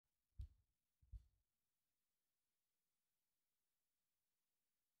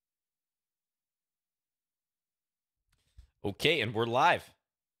Okay, and we're live.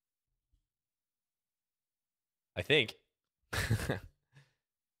 I think.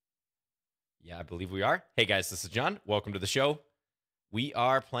 Yeah, I believe we are. Hey guys, this is John. Welcome to the show. We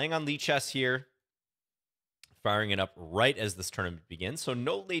are playing on Lichess here, firing it up right as this tournament begins. So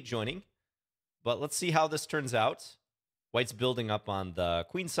no late joining, but let's see how this turns out. White's building up on the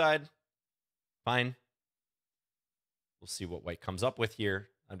queen side. Fine. We'll see what White comes up with here.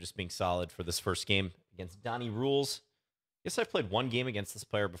 I'm just being solid for this first game against Donnie Rules. Guess I've played one game against this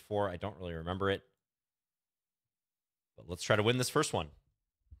player before. I don't really remember it. But let's try to win this first one.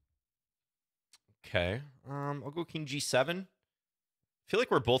 Okay. I'll go king g7. I feel like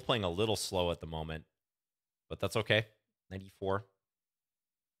we're both playing a little slow at the moment, but that's okay. 94.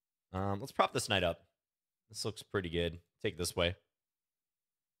 Let's prop this knight up. This looks pretty good. Take it this way.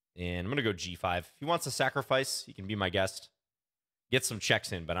 And I'm going to go g5. If he wants to sacrifice, he can be my guest. Get some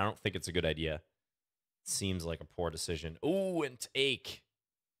checks in, but I don't think it's a good idea. Seems like a poor decision. Ooh, and take.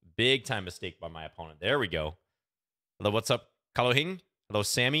 Big time mistake by my opponent. There we go. Hello, what's up, Kalohing? Hello,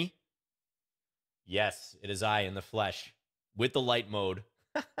 Sammy. Yes, it is I in the flesh with the light mode.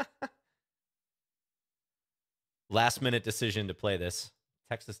 Last minute decision to play this.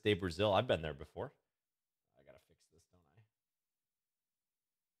 Texas de Brazil. I've been there before. I gotta fix this, don't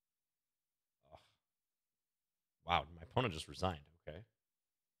I? Oh. Wow, my opponent just resigned. Okay. I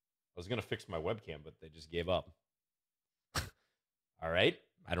was gonna fix my webcam, but they just gave up. All right.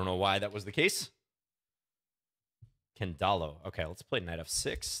 I don't know why that was the case. Kendalo. Okay, let's play knight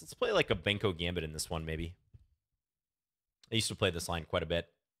f6. Let's play like a Benko Gambit in this one, maybe. I used to play this line quite a bit.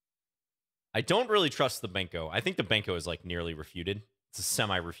 I don't really trust the Benko. I think the Benko is like nearly refuted. It's a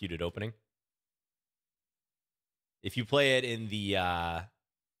semi-refuted opening. If you play it in the at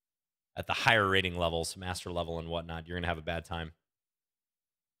the higher rating levels, master level and whatnot, you're gonna have a bad time.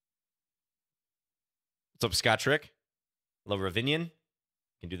 What's up, Scott Trick? Hello, Ravinian.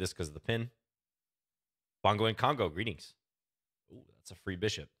 Can do this because of the pin. Bongo and Congo, greetings. Ooh, that's a free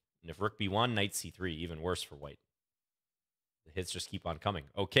bishop. And if rook b1, knight c3, even worse for white. The hits just keep on coming.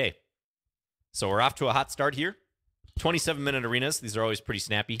 Okay. So we're off to a hot start here. 27-minute arenas. These are always pretty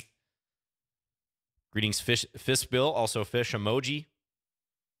snappy. Greetings, Fist Bill. Also fish emoji.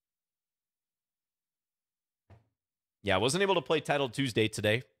 Yeah, I wasn't able to play Title Tuesday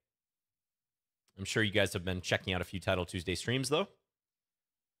today. I'm sure you guys have been checking out a few Title Tuesday streams, though.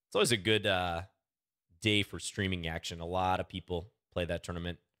 It's always a good day for streaming action. A lot of people play that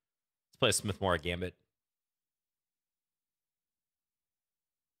tournament. Let's play a Smith-Morra Gambit.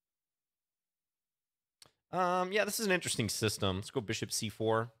 Yeah, this is an interesting system. Let's go bishop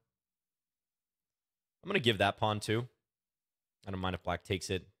c4. I'm going to give that pawn too. I don't mind if black takes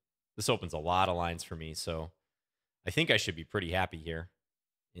it. This opens a lot of lines for me, so I think I should be pretty happy here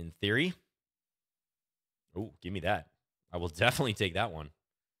in theory. Oh, give me that. I will definitely take that one.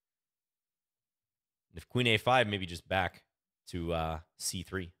 If queen a5, maybe just back to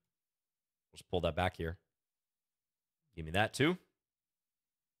c3. We'll just pull that back here. Give me that too.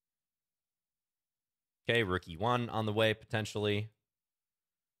 Okay, rook e1 on the way, potentially.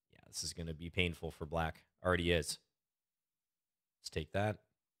 Yeah, this is going to be painful for black. Already is. Let's take that.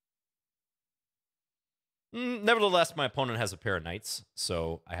 Nevertheless, my opponent has a pair of knights,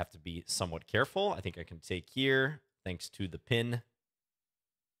 so I have to be somewhat careful. I think I can take here, thanks to the pin.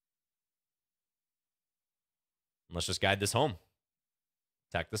 Let's just guide this home.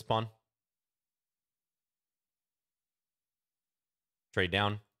 Attack this pawn. Trade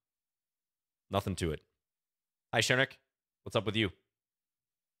down. Nothing to it. Hi, Shernick. What's up with you?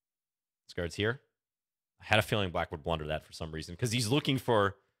 This guard's here. I had a feeling black would blunder that for some reason, because he's looking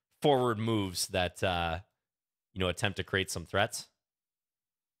for forward moves that, attempt to create some threats.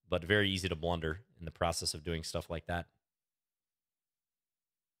 But very easy to blunder in the process of doing stuff like that.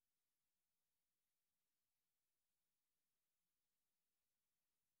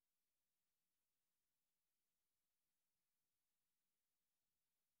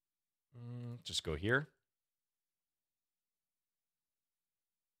 Just go here.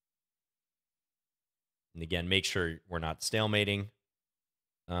 And again, make sure we're not stalemating.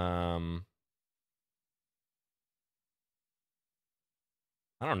 I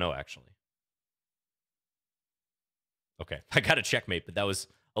don't know, actually. Okay, I got a checkmate, but that was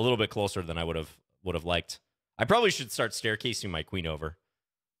a little bit closer than I would have liked. I probably should start staircasing my queen over.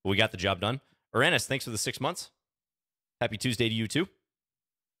 But we got the job done. Uranus, thanks for the 6 months. Happy Tuesday to you, too.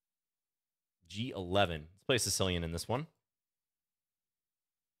 G11. Let's play Sicilian in this one.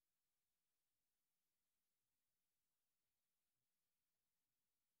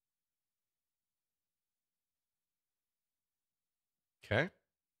 Okay.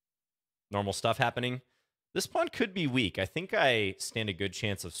 Normal stuff happening. This pawn could be weak. I think I stand a good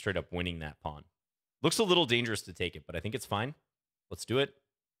chance of straight up winning that pawn. Looks a little dangerous to take it, but I think it's fine. Let's do it.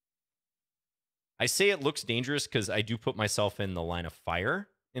 I say it looks dangerous because I do put myself in the line of fire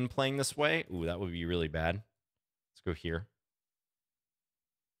in playing this way. Ooh, that would be really bad. Let's go here.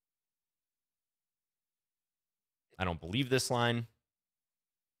 I don't believe this line.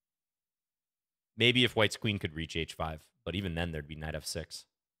 Maybe if white's queen could reach h5, but even then there'd be knight f6.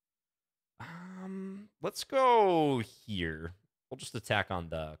 Let's go here. We'll just attack on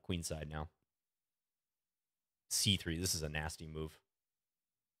the queen side now. c3. This is a nasty move.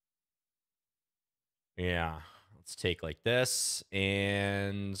 Yeah. Let's take like this,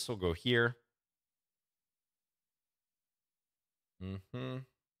 and so we'll go here. And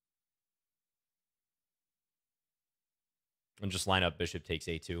just line up bishop takes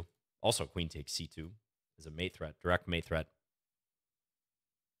a2. Also, queen takes c2 is a mate threat, direct mate threat.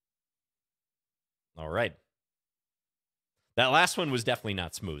 All right. That last one was definitely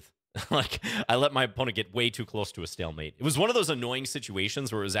not smooth. Like, I let my opponent get way too close to a stalemate. It was one of those annoying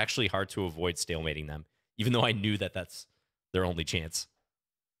situations where it was actually hard to avoid stalemating them, even though I knew that that's their only chance.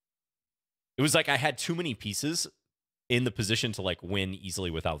 It was like I had too many pieces in the position to, like, win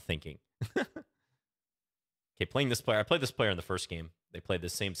easily without thinking. Okay, playing this player. I played this player in the first game. They played the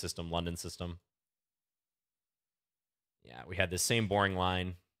same system, London system. Yeah, we had this same boring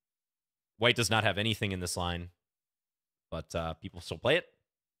line. White does not have anything in this line, but people still play it.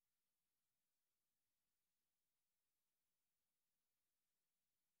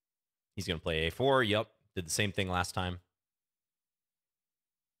 He's going to play a4. Yep, did the same thing last time.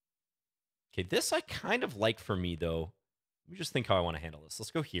 Okay, this I kind of like for me, though. Let me just think how I want to handle this.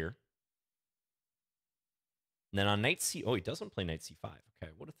 Let's go here. And then on knight c... Oh, he doesn't play knight c5.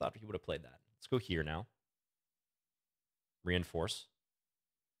 Okay, would have thought he would have played that. Let's go here now. Reinforce.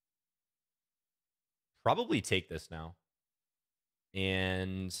 Probably take this now.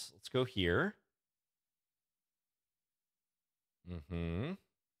 And let's go here.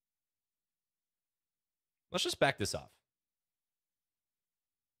 Let's just back this off.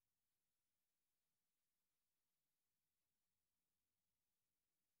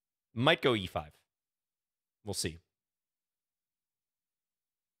 Might go e5. We'll see.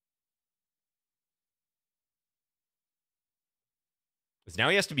 Because now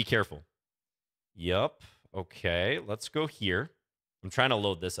he has to be careful. Yup. Okay, let's go here. I'm trying to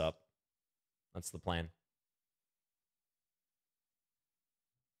load this up. That's the plan.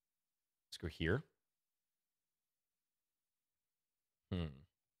 Let's go here.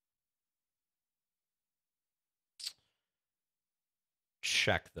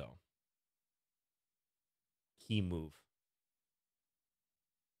 Check, though. Key move.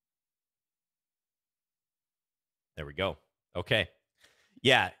 There we go. Okay.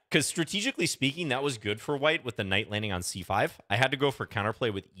 Yeah, because strategically speaking, that was good for white with the knight landing on c5. I had to go for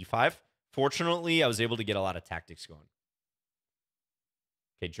counterplay with e5. Fortunately, I was able to get a lot of tactics going.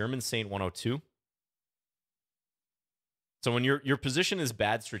 Okay, German Saint 102. So when your position is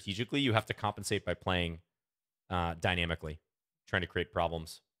bad strategically, you have to compensate by playing dynamically, trying to create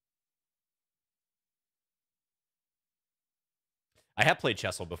problems. I have played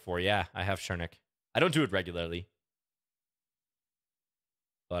Chesil before. Yeah, I have Chernik. I don't do it regularly.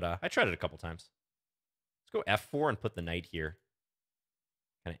 But I tried it a couple times. Let's go f4 and put the knight here.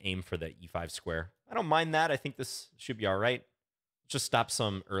 Kind of aim for the e5 square. I don't mind that. I think this should be all right. Just stop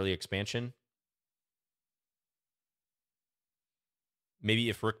some early expansion. Maybe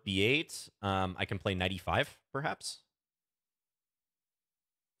if rook b8, I can play knight e5, perhaps.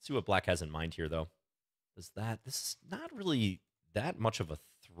 Let's see what black has in mind here, though. This is not really that much of a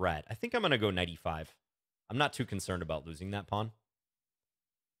threat. I think I'm going to go knight e5. I'm not too concerned about losing that pawn.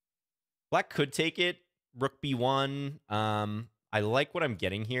 Black could take it. Rook b1. I like what I'm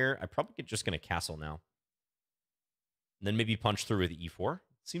getting here. I'm probably just going to castle now. And then maybe punch through with e4.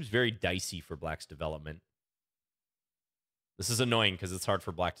 Seems very dicey for black's development. This is annoying because it's hard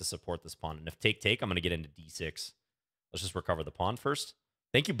for black to support this pawn. And if take, I'm going to get into d6. Let's just recover the pawn first.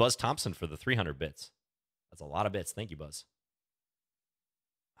 Thank you, Buzz Thompson, for the 300 bits. That's a lot of bits. Thank you, Buzz.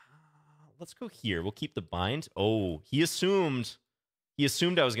 Let's go here. We'll keep the bind. Oh, he assumed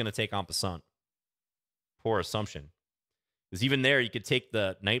I was going to take en passant. Poor assumption. Because even there, you could take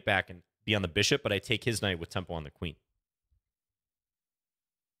the knight back and be on the bishop, but I take his knight with tempo on the queen.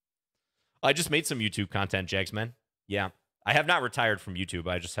 I just made some YouTube content, Jagsman. Yeah. I have not retired from YouTube.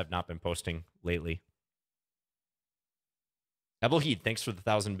 I just have not been posting lately. Ebelheed, thanks for the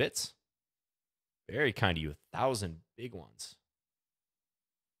 1,000 bits. Very kind of you. 1,000 big ones.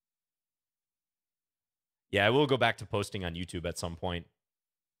 Yeah, I will go back to posting on YouTube at some point.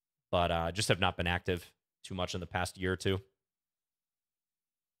 But just have not been active. too much in the past year or two.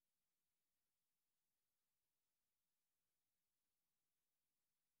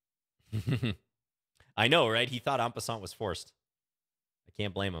 I know, right? He thought en passant was forced. I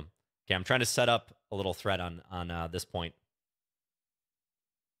can't blame him. Okay, I'm trying to set up a little threat on this point.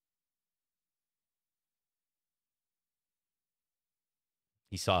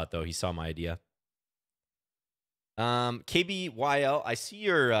 He saw it, though. He saw my idea. KBYL, I see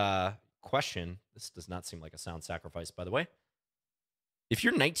your question. This does not seem like a sound sacrifice, by the way. If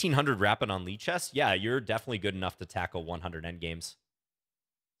you're 1900 rapid on Lichess, yeah, you're definitely good enough to tackle 100 endgames.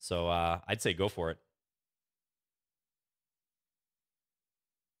 So I'd say go for it.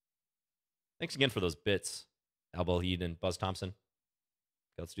 Thanks again for those bits, Albalheed and Buzz Thompson. Okay,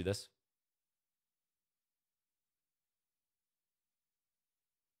 let's do this.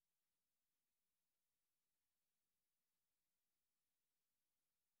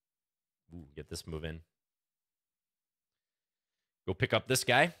 Ooh, get this move in. Go pick up this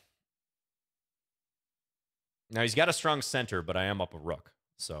guy. Now, he's got a strong center, but I am up a rook.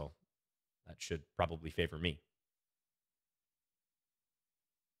 So that should probably favor me.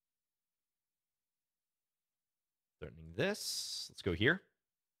 Threatening this. Let's go here.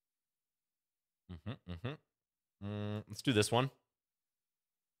 Let's do this one.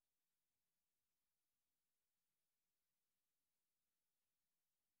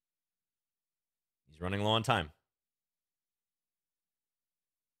 He's running low on time.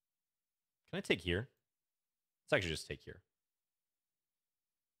 Can I take here? Let's actually just take here.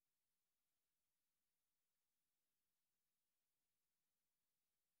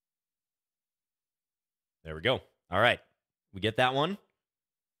 There we go. All right. We get that one.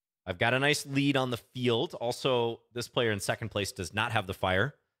 I've got a nice lead on the field. Also, this player in second place does not have the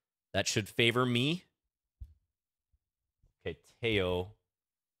fire. That should favor me. Okay, Teo.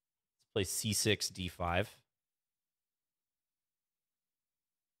 Let's play c6, d5.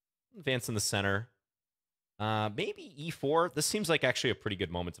 Advance in the center. Maybe e4. This seems like actually a pretty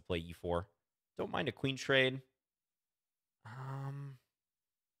good moment to play e4. Don't mind a queen trade.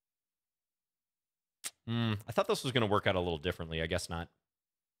 I thought this was going to work out a little differently. I guess not.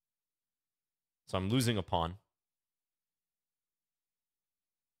 So I'm losing a pawn.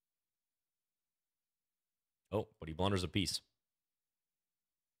 Oh, but he blunders a piece.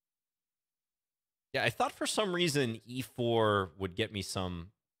 Yeah, I thought for some reason e4 would get me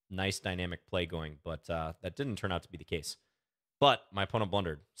some nice dynamic play going, but that didn't turn out to be the case. But my opponent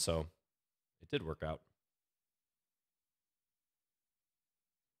blundered, so it did work out.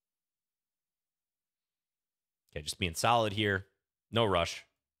 Okay, just being solid here. No rush.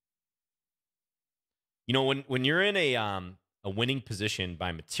 You know, when you're in a winning position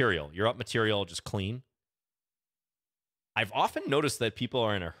by material, you're up material just clean. I've often noticed that people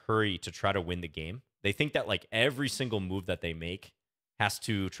are in a hurry to try to win the game. They think that like every single move that they make has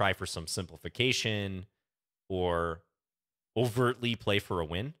to try for some simplification or overtly play for a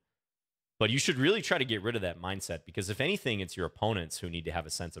win. But you should really try to get rid of that mindset because if anything, it's your opponents who need to have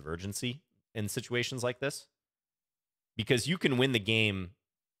a sense of urgency in situations like this. Because you can win the game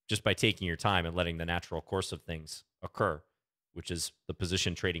just by taking your time and letting the natural course of things occur, which is the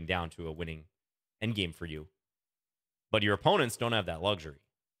position trading down to a winning endgame for you. But your opponents don't have that luxury.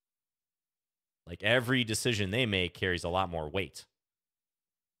 Like every decision they make carries a lot more weight.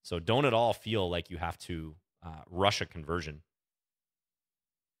 So don't at all feel like you have to rush a conversion.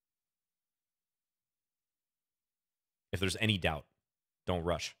 If there's any doubt, don't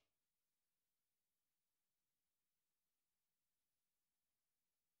rush.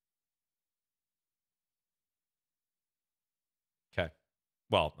 Okay.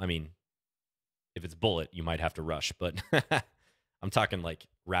 Well, I mean, if it's bullet, you might have to rush, but I'm talking like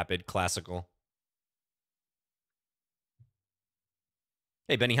rapid, classical.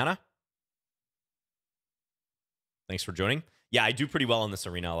 Hey, Benihana. Thanks for joining. Yeah, I do pretty well in this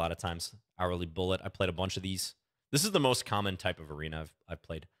arena a lot of times. Hourly bullet. I played a bunch of these. This is the most common type of arena I've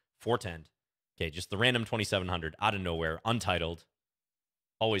played. 410. Okay, just the random 2700 out of nowhere, untitled.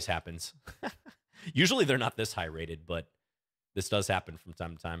 Always happens. Usually they're not this high rated, but this does happen from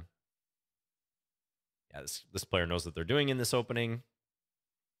time to time. Yeah, this player knows what they're doing in this opening.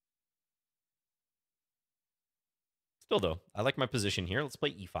 Still, though, I like my position here. Let's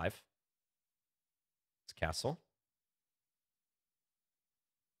play e5. It's castle.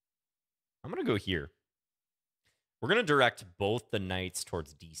 I'm going to go here. We're going to direct both the knights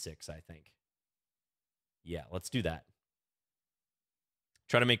towards d6, I think. Yeah, let's do that.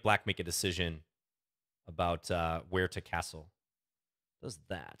 Try to make black make a decision about where to castle. Does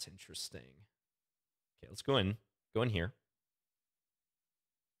that. Interesting. Okay, let's go in. Go in here.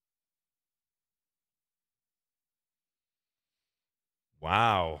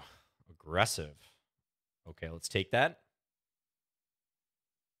 Wow. Aggressive. Okay, let's take that.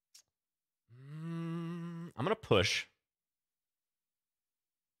 I'm going to push.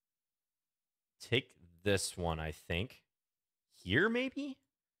 Take this one, I think. Here, maybe?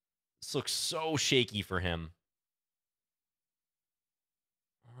 This looks so shaky for him.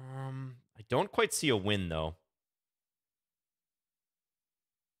 I don't quite see a win, though.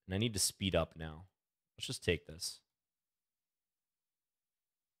 And I need to speed up now. Let's just take this.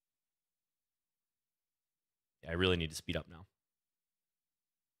 Yeah, I really need to speed up now.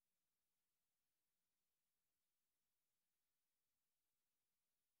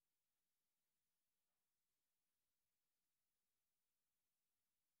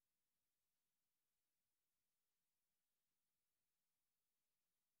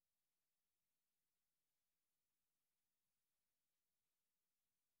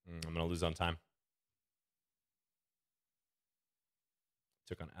 I'm going to lose on time.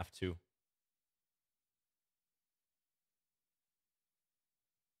 Took on F2.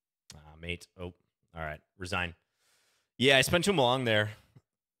 Mate. Oh, all right. Resign. Yeah, I spent too long there.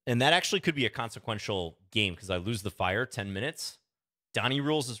 And that actually could be a consequential game because I lose the fire 10 minutes. Donnie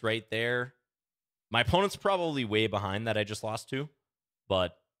Rules is right there. My opponent's probably way behind that I just lost to,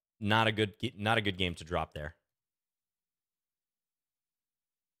 but not a good game to drop there.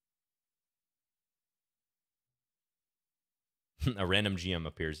 A random GM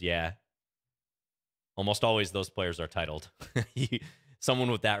appears. Yeah. Almost always those players are titled.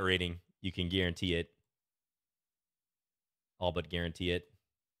 Someone with that rating, you can guarantee it. All but guarantee it.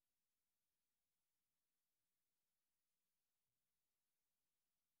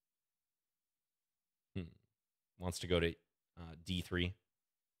 Wants to go to D3.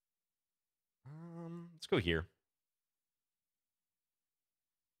 Let's go here.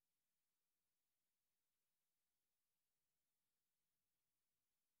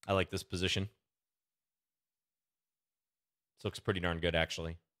 I like this position. This looks pretty darn good,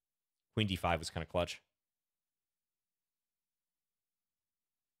 actually. Queen D5 was kind of clutch.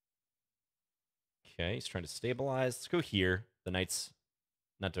 Okay, he's trying to stabilize. Let's go here. The knight's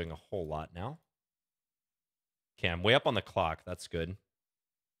not doing a whole lot now. Okay, I'm way up on the clock. That's good.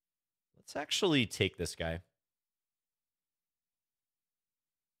 Let's actually take this guy.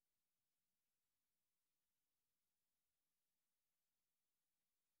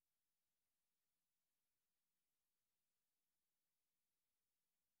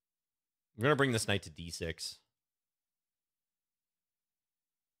 I'm going to bring this knight to D6.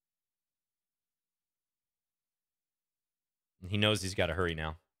 He knows he's got to hurry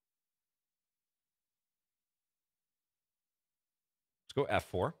now. Let's go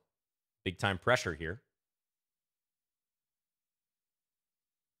F4. Big time pressure here.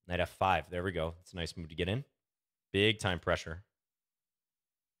 Knight F5. There we go. It's a nice move to get in. Big time pressure.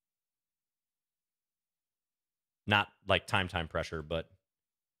 Not like time pressure, but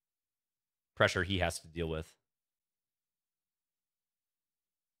pressure he has to deal with.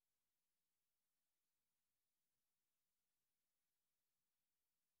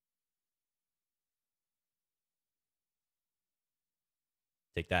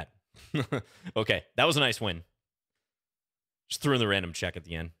 Take that. Okay, that was a nice win. Just threw in the random check at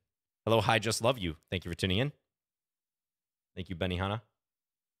the end. Hello, hi, just love you. Thank you for tuning in. Thank you, Benihana.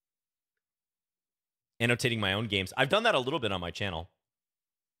 Annotating my own games. I've done that a little bit on my channel.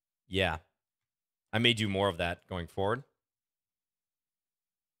 Yeah. I may do more of that going forward.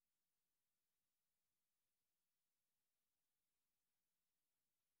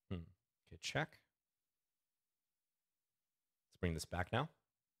 Okay, check. Let's bring this back now.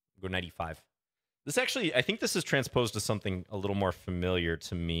 Go 95. This actually, I think this is transposed to something a little more familiar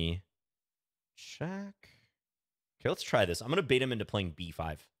to me. Check. Okay, let's try this. I'm going to bait him into playing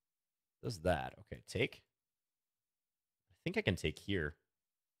B5. Does that. Okay, take. I think I can take here.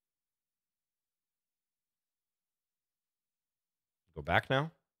 Go back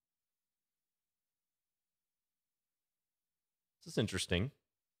now. This is interesting.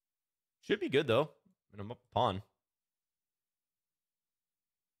 Should be good, though. And I'm up a pawn.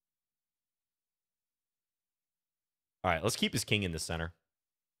 All right, let's keep his king in the center.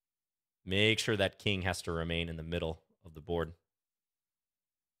 Make sure that king has to remain in the middle of the board.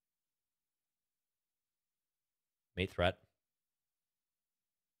 Mate threat.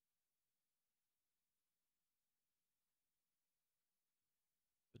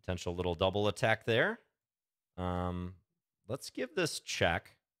 Potential little double attack there. Let's give this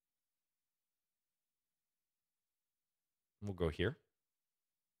check. We'll go here.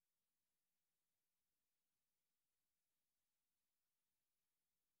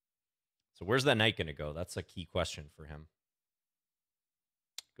 So where's that knight going to go? That's a key question for him.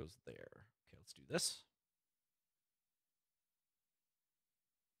 goes there. Okay, let's do this.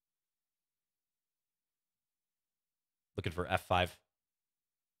 Looking for F5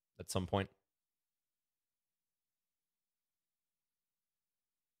 at some point.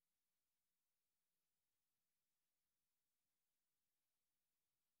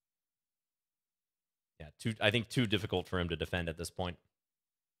 Yeah, I think too difficult for him to defend at this point.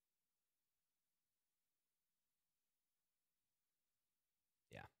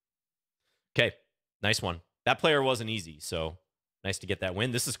 Yeah. Okay, nice one. That player wasn't easy, so nice to get that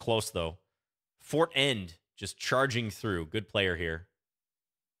win. This is close, though. Fort End just charging through. Good player here.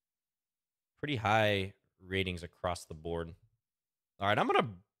 Pretty high ratings across the board. All right,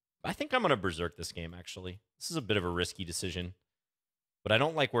 I think I'm going to berserk this game, actually. This is a bit of a risky decision, but I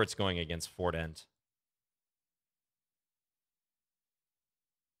don't like where it's going against Fort End.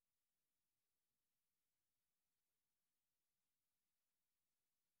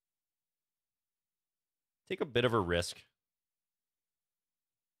 Take a bit of a risk.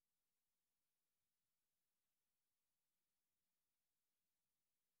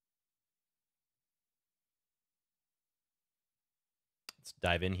 Let's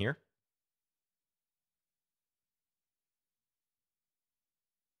dive in here.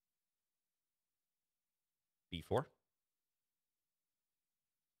 B4. Let's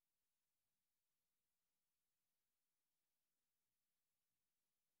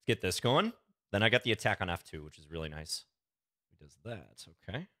get this going. Then I got the attack on F2, which is really nice. He does that.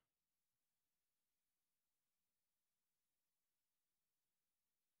 Okay.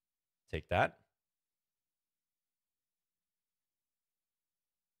 Take that.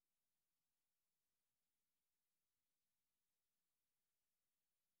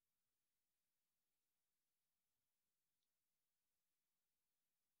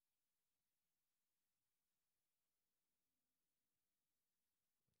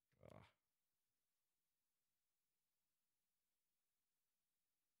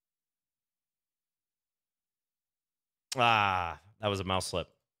 Ah, that was a mouse slip.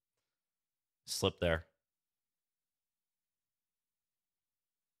 Slip there.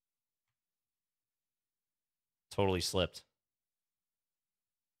 Totally slipped.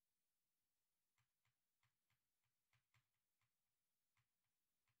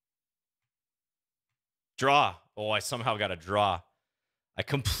 Draw. Oh, I somehow got a draw. I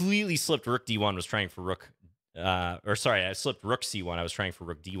completely slipped Rook D1, was trying for Rook. I slipped Rook C1. I was trying for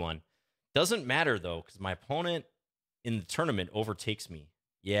Rook D1. Doesn't matter, though, because my opponent in the tournament overtakes me.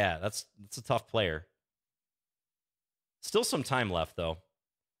 Yeah, that's a tough player. Still some time left, though.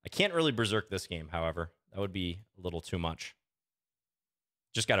 I can't really berserk this game, however. That would be a little too much.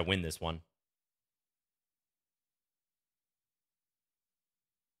 Just got to win this one.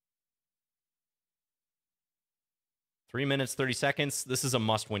 Three minutes, 30 seconds. This is a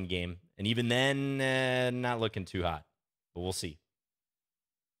must-win game. And even then, not looking too hot. But we'll see.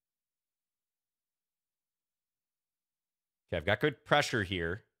 Okay, I've got good pressure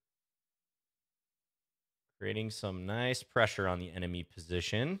here. Creating some nice pressure on the enemy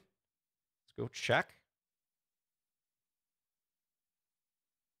position. Let's go check.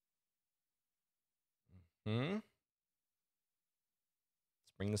 Let's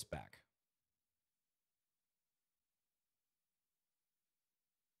bring this back.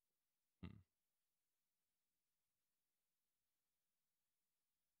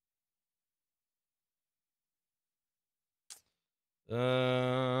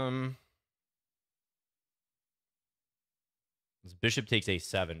 This bishop takes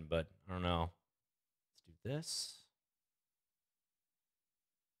a7, but I don't know. Let's do this.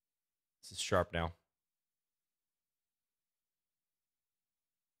 This is sharp now.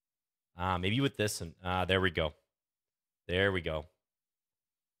 Maybe with this, and there we go. There we go.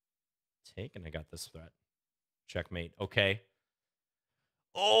 Take, and I got this threat. Checkmate. Okay.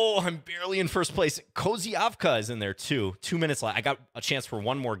 Oh, I'm barely in first place. Koziavka is in there too. 2 minutes left. I got a chance for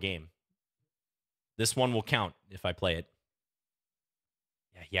one more game. This one will count if I play it.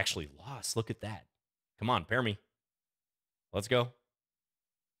 Yeah, he actually lost. Look at that. Come on, pair me. Let's go.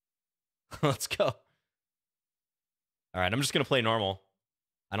 Let's go. All right, I'm just going to play normal.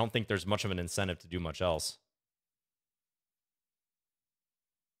 I don't think there's much of an incentive to do much else.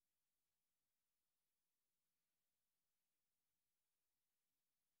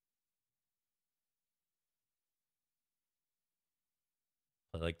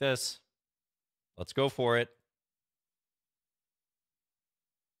 Play like this. Let's go for it.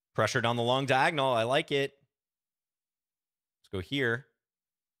 Pressure down the long diagonal. I like it. Let's go here.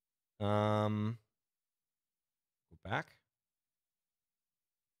 Go back.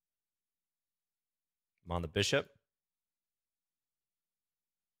 I'm on the bishop.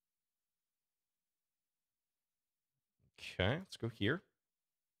 Okay, let's go here.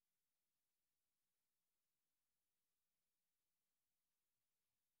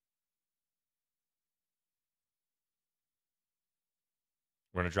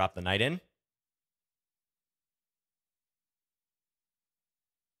 We're going to drop the knight in.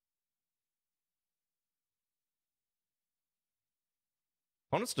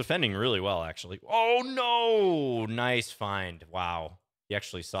 Opponent's defending really well, actually. Oh, no! Nice find. Wow. He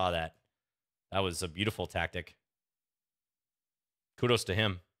actually saw that. That was a beautiful tactic. Kudos to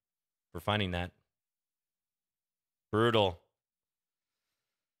him for finding that. Brutal.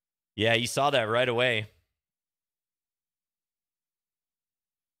 Yeah, he saw that right away.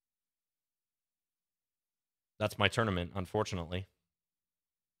 That's my tournament, unfortunately.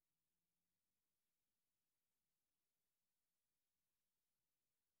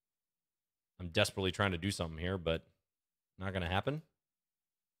 I'm desperately trying to do something here, but not going to happen.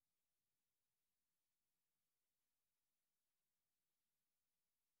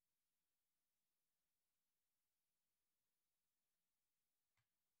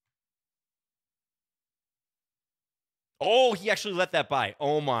 Oh, he actually let that by.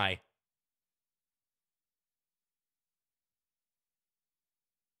 Oh, my.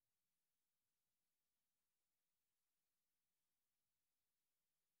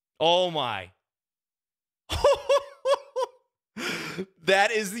 Oh, my. That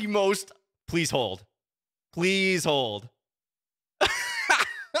is the most... Please hold. Please hold.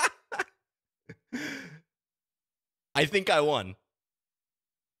 I think I won.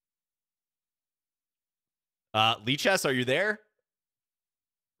 Lichess, are you there?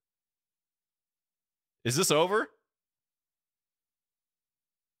 Is this over?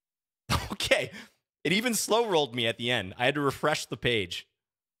 Okay. It even slow rolled me at the end. I had to refresh the page.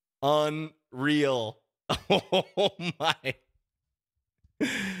 Unreal. Oh my.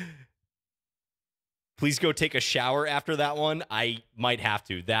 Please go take a shower after that one. I might have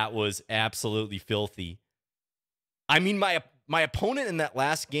to. That was absolutely filthy. I mean, my opponent in that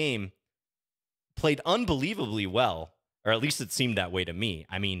last game played unbelievably well, or at least it seemed that way to me.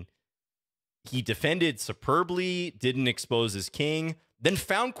 I mean, he defended superbly, didn't expose his king, then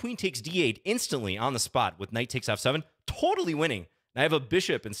found queen takes d8 instantly on the spot with knight takes f7, totally winning. I have a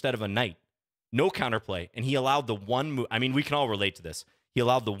bishop instead of a knight. No counterplay, and he allowed the one move. I mean, we can all relate to this. He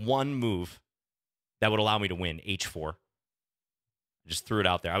allowed the one move that would allow me to win, h4. Just threw it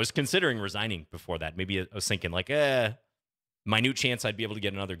out there. I was considering resigning before that. Maybe I was thinking, like, minute chance I'd be able to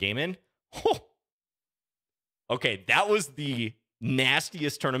get another game in. Oh. Okay, that was the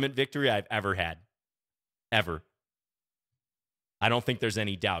nastiest tournament victory I've ever had. Ever. I don't think there's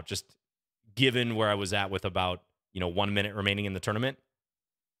any doubt. Just given where I was at with about, 1 minute remaining in the tournament,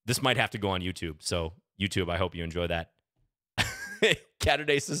 this might have to go on YouTube. So, YouTube, I hope you enjoy that.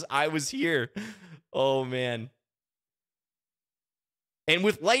 Catterday says, I was here. Oh, man. And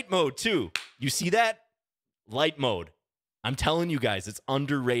with light mode, too. You see that? Light mode. I'm telling you guys, it's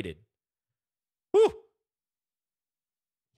underrated. Whew.